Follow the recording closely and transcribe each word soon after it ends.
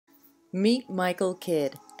Meet Michael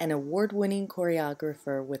Kidd, an award-winning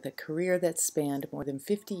choreographer with a career that spanned more than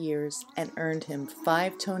 50 years and earned him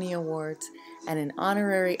 5 Tony Awards and an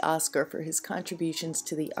honorary Oscar for his contributions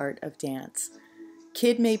to the art of dance.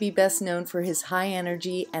 Kidd may be best known for his high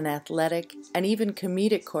energy and athletic and even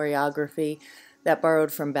comedic choreography that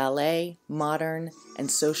borrowed from ballet, modern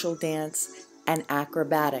and social dance, and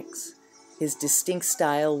acrobatics. His distinct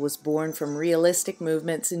style was born from realistic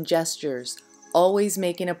movements and gestures, always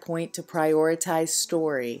making a point to prioritize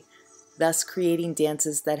story, thus creating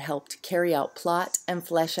dances that helped carry out plot and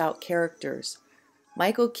flesh out characters.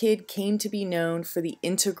 Michael Kidd came to be known for the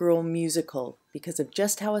integral musical because of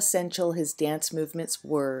just how essential his dance movements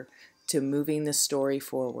were to moving the story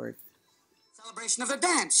forward. Celebration of the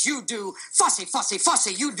dance. You do fussy, fussy,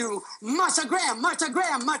 fussy. You do Martha Graham, Martha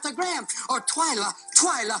Graham, Martha Graham. Or Twyla,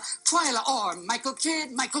 Twyla, Twyla. Or Michael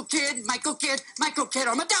Kidd, Michael Kidd, Michael Kidd, Michael Kidd.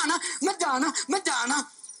 Or Madonna, Madonna, Madonna.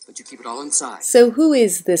 But you keep it all inside. So who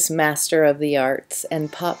is this master of the arts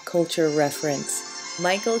and pop culture reference?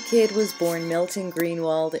 Michael Kidd was born Milton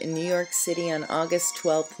Greenwald in New York City on August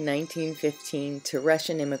 12, 1915, to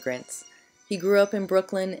Russian immigrants. He grew up in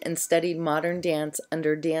Brooklyn and studied modern dance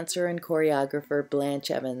under dancer and choreographer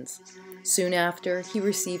Blanche Evans. Soon after, he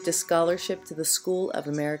received a scholarship to the School of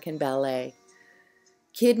American Ballet.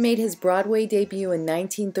 Kidd made his Broadway debut in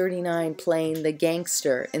 1939 playing the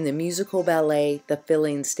gangster in the musical ballet The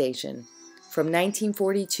Filling Station. From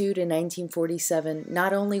 1942 to 1947,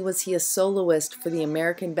 not only was he a soloist for the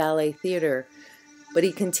American Ballet Theater, but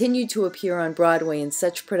he continued to appear on Broadway in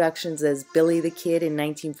such productions as Billy the Kid in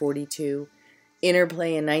 1942, Interplay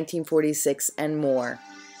in 1946, and more.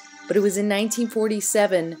 But it was in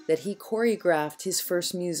 1947 that he choreographed his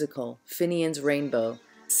first musical, Finian's Rainbow,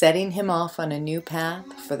 setting him off on a new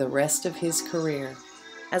path for the rest of his career.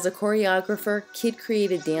 As a choreographer, Kidd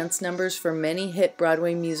created dance numbers for many hit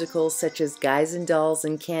Broadway musicals such as Guys and Dolls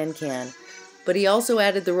and Can Can, but he also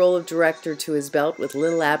added the role of director to his belt with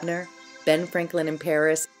Little Abner, Ben Franklin in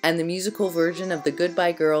Paris, and the musical version of The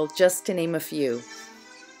Goodbye Girl, just to name a few.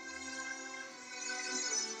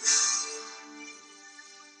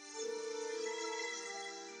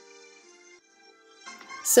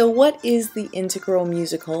 So what is the integral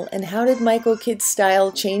musical, and how did Michael Kidd's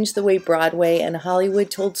style change the way Broadway and Hollywood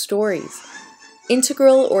told stories?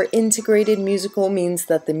 Integral or integrated musical means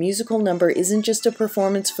that the musical number isn't just a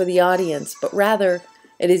performance for the audience, but rather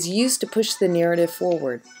it is used to push the narrative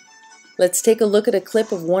forward. Let's take a look at a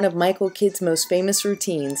clip of one of Michael Kidd's most famous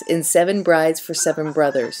routines in 7 Brides for 7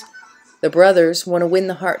 Brothers. The brothers want to win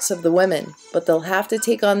the hearts of the women, but they'll have to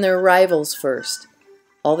take on their rivals first.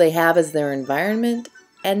 All they have is their environment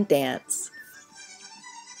and dance.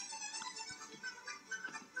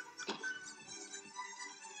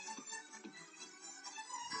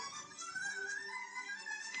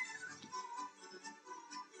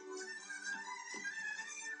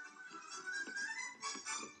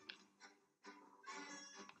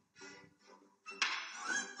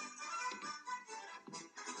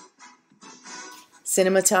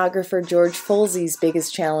 Cinematographer George Folsey's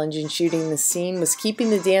biggest challenge in shooting the scene was keeping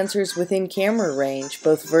the dancers within camera range,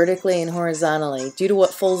 both vertically and horizontally, due to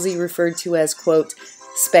what Folsey referred to as, quote,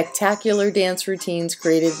 spectacular dance routines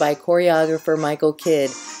created by choreographer Michael Kidd,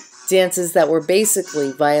 dances that were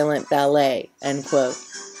basically violent ballet, end quote.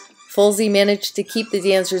 Folsey managed to keep the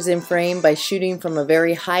dancers in frame by shooting from a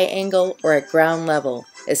very high angle or at ground level,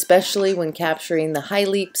 especially when capturing the high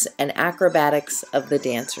leaps and acrobatics of the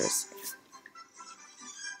dancers.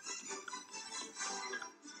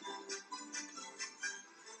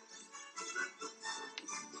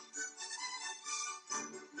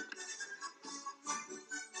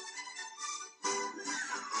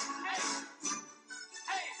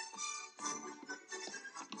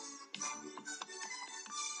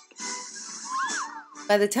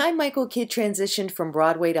 By the time Michael Kidd transitioned from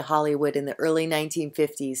Broadway to Hollywood in the early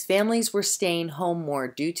 1950s, families were staying home more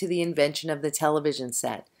due to the invention of the television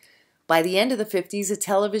set. By the end of the 50s, a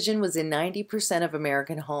television was in 90% of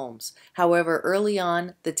American homes. However, early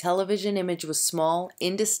on, the television image was small,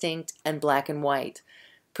 indistinct, and black and white.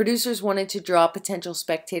 Producers wanted to draw potential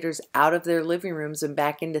spectators out of their living rooms and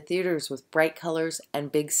back into theaters with bright colors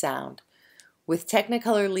and big sound. With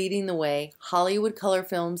Technicolor leading the way, Hollywood color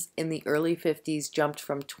films in the early 50s jumped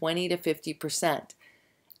from 20 to 50%.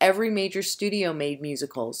 Every major studio made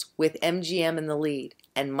musicals, with MGM in the lead,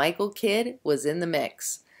 and Michael Kidd was in the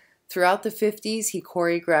mix. Throughout the 50s, he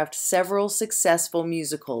choreographed several successful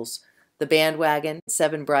musicals, The Bandwagon,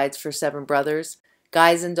 7 Brides for 7 Brothers,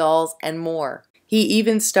 Guys and Dolls, and more. He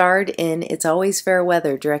even starred in It's Always Fair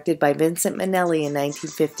Weather, directed by Vincent Minnelli in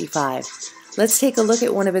 1955. Let's take a look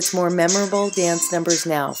at one of its more memorable dance numbers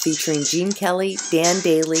now, featuring Gene Kelly, Dan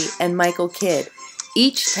Dailey, and Michael Kidd,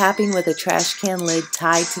 each tapping with a trash can lid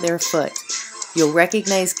tied to their foot. You'll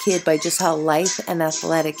recognize Kidd by just how lithe and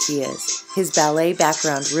athletic he is. His ballet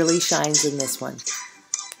background really shines in this one.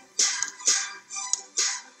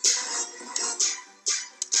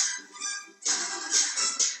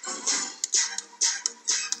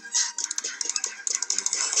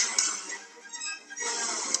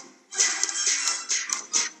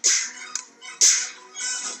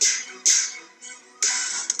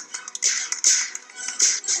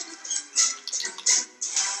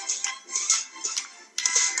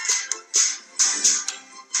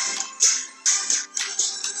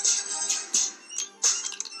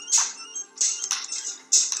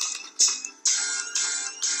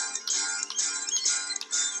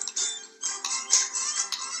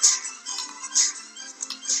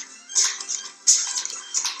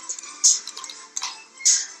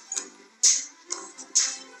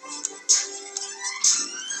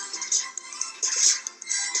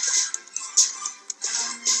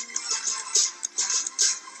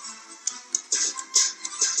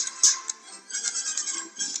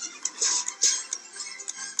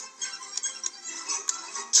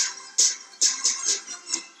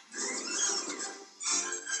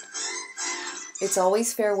 It's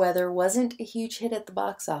Always Fair Weather wasn't a huge hit at the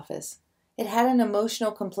box office. It had an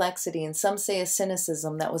emotional complexity and some say a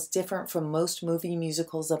cynicism that was different from most movie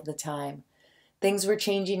musicals of the time. Things were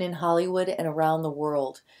changing in Hollywood and around the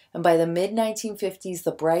world, and by the mid-1950s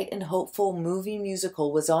the bright and hopeful movie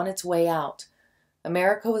musical was on its way out.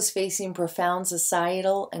 America was facing profound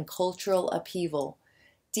societal and cultural upheaval.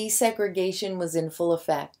 Desegregation was in full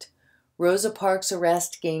effect. Rosa Parks'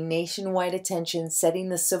 arrest gained nationwide attention, setting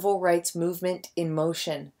the civil rights movement in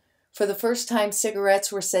motion. For the first time,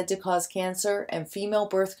 cigarettes were said to cause cancer, and female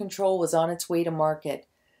birth control was on its way to market.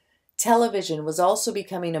 Television was also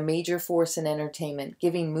becoming a major force in entertainment,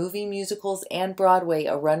 giving movie musicals and Broadway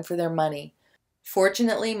a run for their money.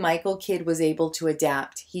 Fortunately, Michael Kidd was able to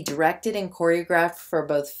adapt. He directed and choreographed for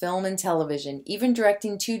both film and television, even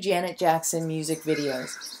directing 2 Janet Jackson music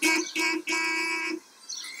videos.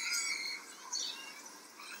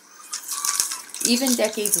 Even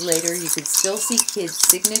decades later, you could still see Kidd's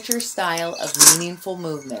signature style of meaningful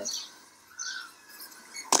movement.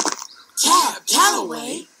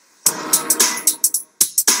 Callaway.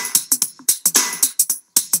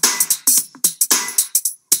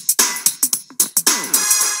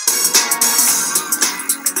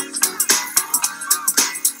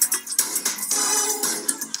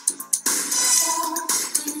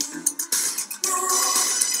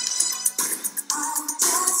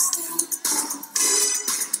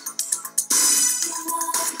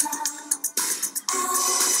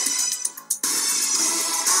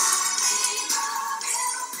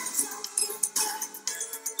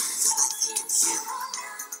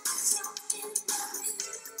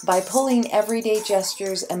 By pulling everyday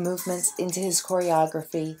gestures and movements into his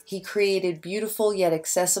choreography, he created beautiful yet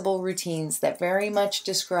accessible routines that very much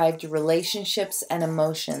described relationships and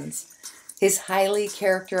emotions. His highly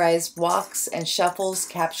characterized walks and shuffles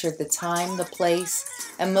captured the time, the place,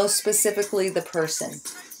 and most specifically the person.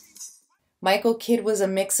 Michael Kidd was a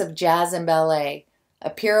mix of jazz and ballet, a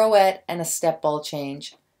pirouette and a step ball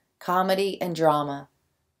change, comedy and drama.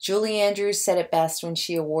 Julie Andrews said it best when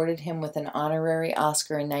she awarded him with an honorary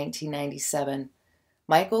Oscar in 1997.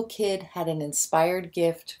 Michael Kidd had an inspired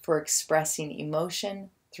gift for expressing emotion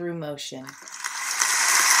through motion.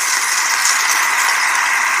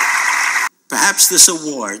 Perhaps this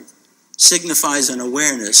award signifies an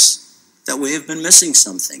awareness that we have been missing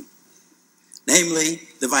something, namely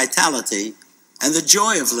the vitality and the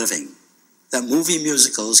joy of living that movie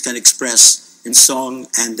musicals can express in song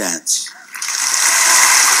and dance.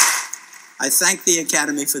 I thank the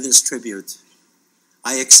Academy for this tribute.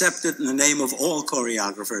 I accept it in the name of all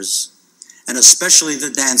choreographers, and especially the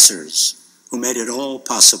dancers who made it all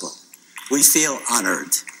possible. We feel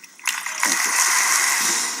honored. Thank you.